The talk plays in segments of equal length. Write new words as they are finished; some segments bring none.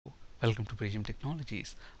Welcome to Prism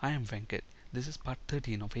Technologies. I am Venkat. This is part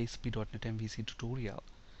 13 of ASP .NET MVC tutorial.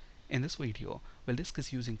 In this video, we'll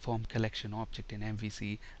discuss using form collection object in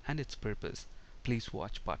MVC and its purpose. Please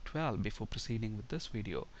watch part 12 before proceeding with this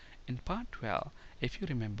video. In part 12, if you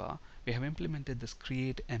remember, we have implemented this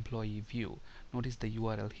create employee view. Notice the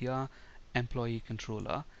URL here, employee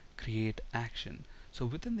controller, create action. So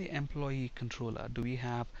within the employee controller, do we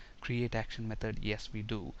have create action method? Yes, we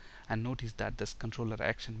do. And notice that this controller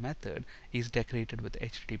action method is decorated with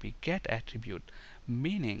HTTP get attribute,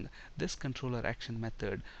 meaning this controller action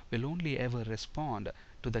method will only ever respond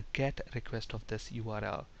to the get request of this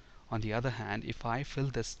URL. On the other hand, if I fill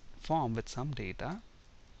this form with some data,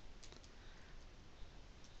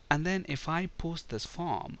 and then if I post this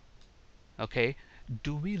form, okay,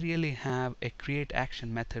 do we really have a create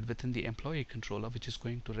action method within the employee controller which is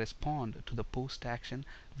going to respond to the post action?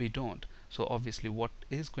 We don't. So obviously what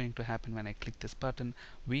is going to happen when I click this button,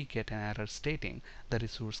 we get an error stating the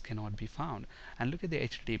resource cannot be found. And look at the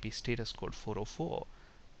HTTP status code 404,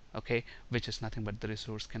 okay, which is nothing but the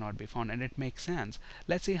resource cannot be found, and it makes sense.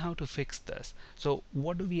 Let's see how to fix this. So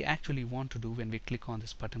what do we actually want to do when we click on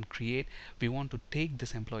this button create? We want to take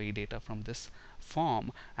this employee data from this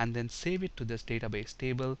form and then save it to this database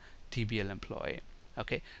table tbl employee.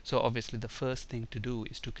 Okay, so obviously the first thing to do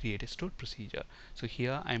is to create a stored procedure. So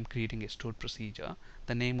here I am creating a stored procedure.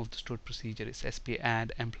 The name of the stored procedure is sp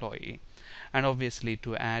add employee, and obviously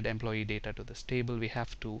to add employee data to this table we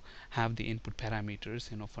have to have the input parameters,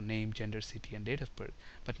 for name, gender, city, and date of birth.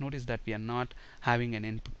 But notice that we are not having an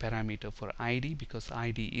input parameter for ID because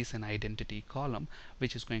ID is an identity column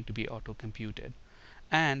which is going to be auto computed.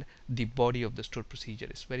 And the body of the stored procedure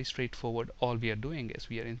is very straightforward. All we are doing is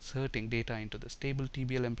we are inserting data into this table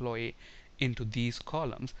tbl employee into these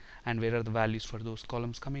columns, and where are the values for those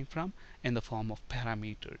columns coming from? In the form of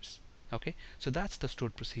parameters. Okay, so that's the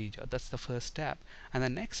stored procedure. That's the first step. And the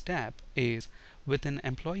next step is within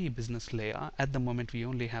employee business layer. At the moment we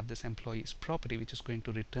only have this employees property which is going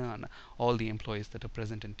to return all the employees that are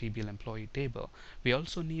present in tbl employee table. We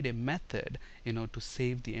also need a method to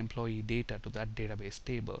save the employee data to that database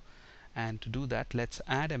table. And to do that, let's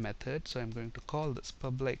add a method. So I'm going to call this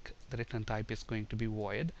public. The return type is going to be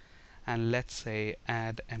void, and let's say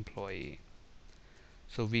add employee.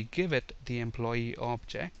 So we give it the employee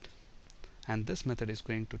object, and this method is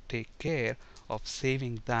going to take care of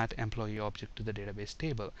saving that employee object to the database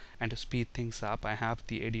table. And to speed things up, I have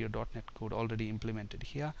the ADO.NET code already implemented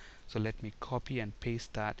here, so let me copy and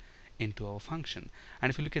paste that into our function. And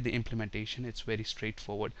if you look at the implementation, it's very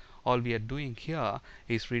straightforward. All we are doing here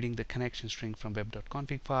is reading the connection string from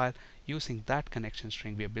web.config file. Using that connection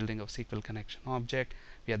string, we are building our SQL connection object.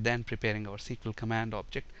 We are then preparing our SQL command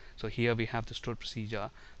object. So here we have the stored procedure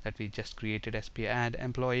that we just created, sp add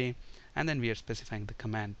employee, and then we are specifying the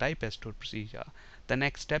command type as stored procedure. The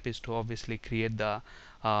next step is to obviously create the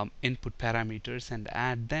input parameters and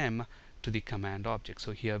add them to the command object.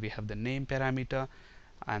 So here we have the name parameter,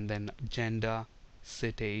 and then gender,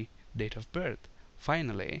 city, date of birth.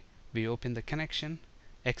 Finally, we open the connection,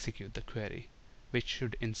 execute the query, which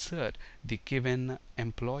should insert the given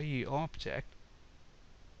employee object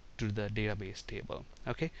to the database table.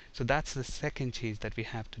 Okay, so that's the second change that we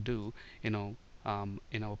have to do in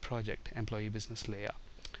our project employee business layer.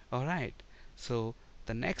 Alright, so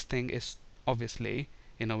the next thing is obviously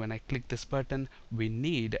when I click this button, we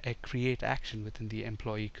need a create action within the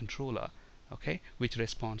employee controller, okay, which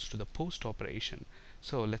responds to the post operation.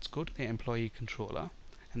 So let's go to the employee controller,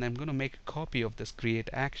 and I'm going to make a copy of this create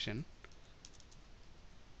action,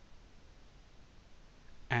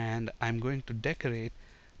 and I'm going to decorate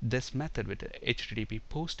this method with a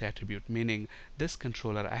HttpPost attribute, meaning this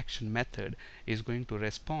controller action method is going to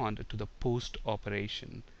respond to the post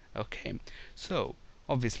operation. Okay, so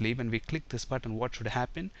obviously when we click this button, what should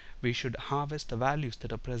happen? We should harvest the values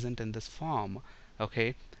that are present in this form,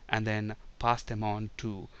 okay, and then pass them on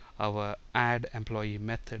to our add employee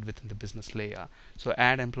method within the business layer. So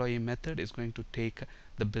add employee method is going to take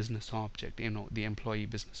the business object, the employee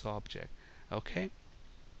business object. Okay,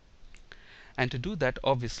 and to do that,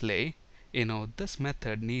 obviously this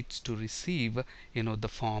method needs to receive the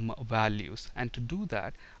form values, and to do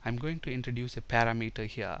that I'm going to introduce a parameter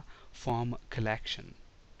here, form collection.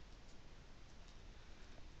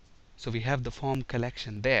 So we have the form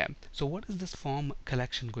collection there. So what is this form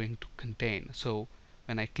collection going to contain? So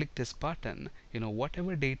when I click this button,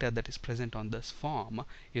 whatever data that is present on this form,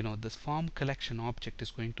 this form collection object is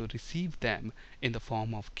going to receive them in the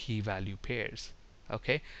form of key value pairs.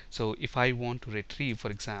 Okay, so if I want to retrieve, for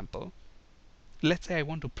example, let's say I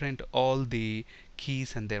want to print all the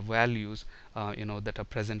keys and their values that are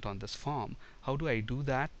present on this form. How do I do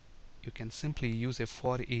that? you can simply use a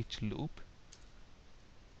for each loop.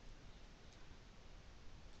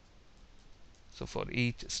 So for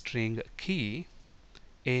each string key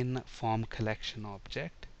in form collection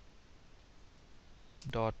object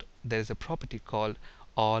dot, there is a property called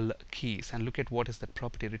all keys, and look at what is that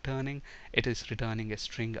property returning. It is returning a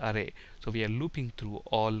string array. So we are looping through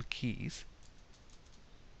all keys.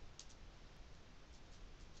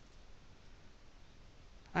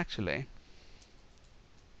 Actually,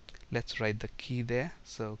 let's write the key there.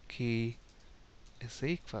 So key is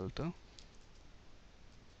equal to,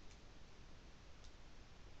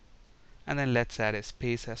 and then let's add a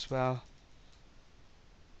space as well,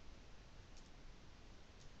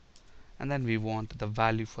 and then we want the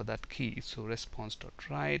value for that key. So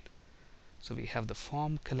Response.Write. So we have the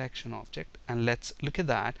form collection object, and let's look at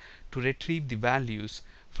that. To retrieve the values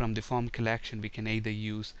from the form collection, we can either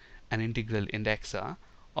use an integral indexer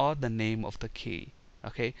or the name of the key.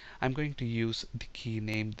 Okay, I'm going to use the key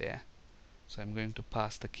name there. So I'm going to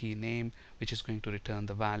pass the key name, which is going to return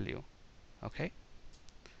the value. Okay,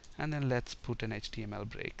 and then let's put an HTML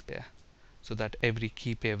break there so that every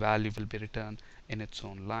key pair value will be returned in its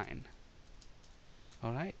own line.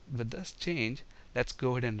 Alright, with this change, let's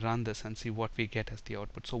go ahead and run this and see what we get as the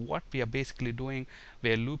output. So what we are basically doing,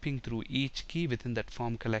 we are looping through each key within that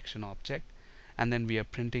form collection object, and then we are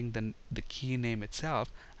printing the key name itself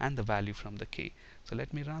and the value from the key. So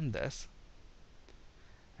let me run this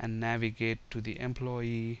and navigate to the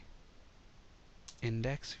employee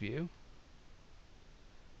index view,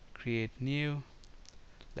 create new,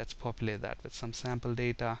 let's populate that with some sample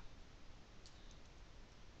data,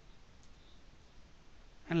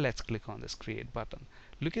 and let's click on this create button.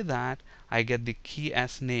 Look at that, I get the key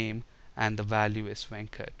as name and the value is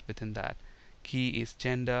Venkat. Within that, key is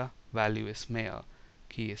gender, value is male,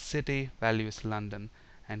 key is city, value is London,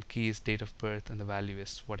 and key is date of birth, and the value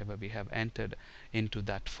is whatever we have entered into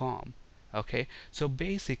that form. Okay, so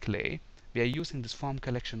basically we are using this form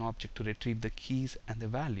collection object to retrieve the keys and the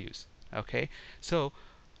values. Okay, so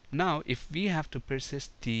now if we have to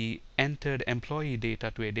persist the entered employee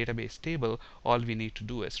data to a database table, all we need to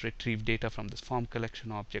do is retrieve data from this form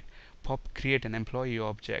collection object, create an employee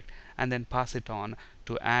object, and then pass it on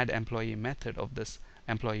to add employee method of this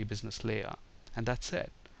employee business layer, and that's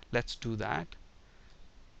it. Let's do that.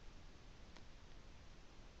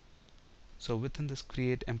 So within this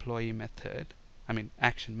create employee method,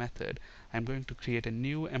 action method, I'm going to create a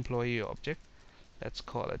new employee object. Let's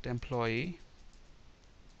call it employee,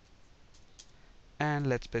 and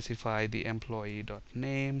let's specify the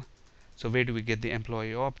employee.name. So where do we get the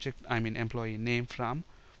employee object, employee name from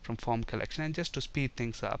form collection? And just to speed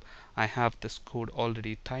things up, I have this code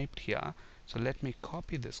already typed here. So let me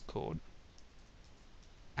copy this code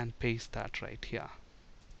and paste that right here.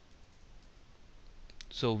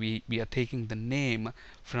 So we are taking the name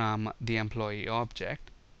from the employee object,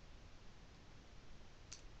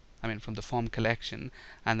 from the form collection,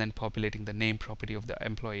 and then populating the name property of the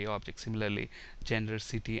employee object. Similarly, gender,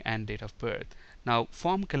 city, and date of birth. Now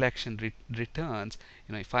form collection returns,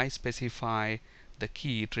 if I specify the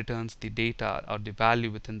key, it returns the data or the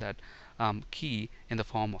value within that key in the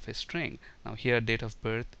form of a string. Now here date of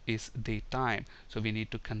birth is date time, so we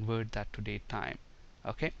need to convert that to date time.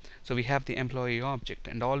 Okay, so we have the employee object,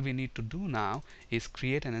 and all we need to do now is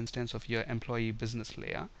create an instance of your employee business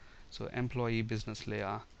layer. So employee business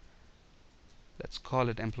layer, let's call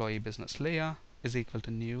it employee business layer is equal to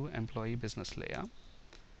new employee business layer,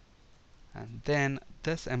 and then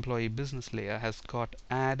this employee business layer has got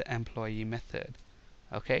add employee method.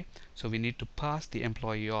 Okay, so we need to pass the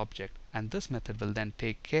employee object, and this method will then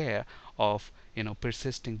take care of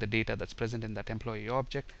persisting the data that's present in that employee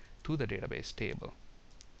object to the database table.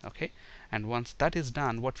 Okay, and once that is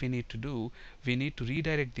done, what we need to do, we need to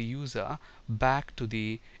redirect the user back to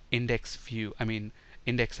the index view,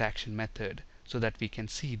 index action method, so that we can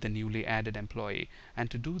see the newly added employee. And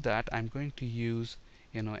to do that, I'm going to use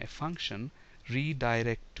a function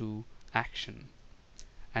redirect to action,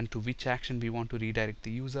 and to which action we want to redirect the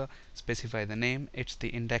user, specify the name. It's the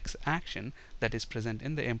index action that is present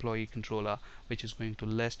in the employee controller, which is going to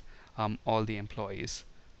list all the employees.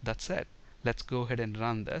 That's it. Let's go ahead and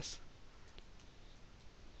run this.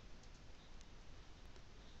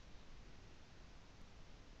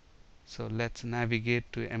 So let's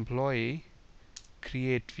navigate to employee,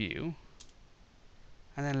 create view,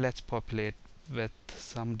 and then let's populate with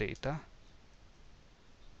some data.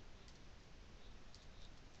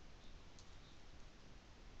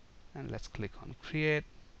 And let's click on create.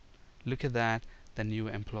 Look at that, the new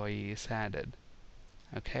employee is added.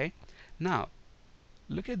 Okay, now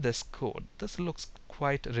Look at this code. This looks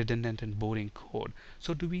quite redundant and boring code.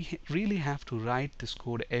 So do we really have to write this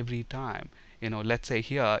code every time? Let's say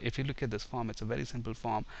here, if you look at this form, it's a very simple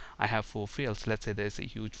form. I have 4 fields. Let's say there's a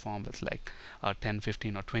huge form with like 10,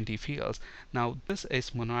 15 or 20 fields. Now this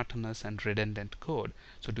is monotonous and redundant code.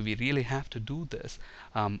 So do we really have to do this?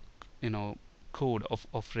 You know, code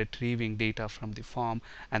of retrieving data from the form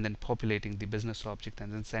and then populating the business object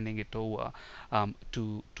and then sending it over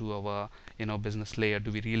to our business layer.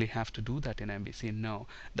 Do we really have to do that in MVC? No,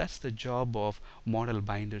 that's the job of model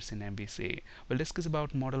binders in MVC. We'll discuss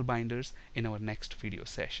about model binders in our next video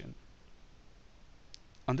session.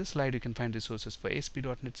 On this slide you can find resources for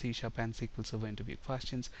ASP.NET, C# and SQL Server interview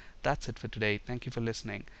questions. That's it for today. Thank you for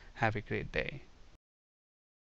listening. Have a great day.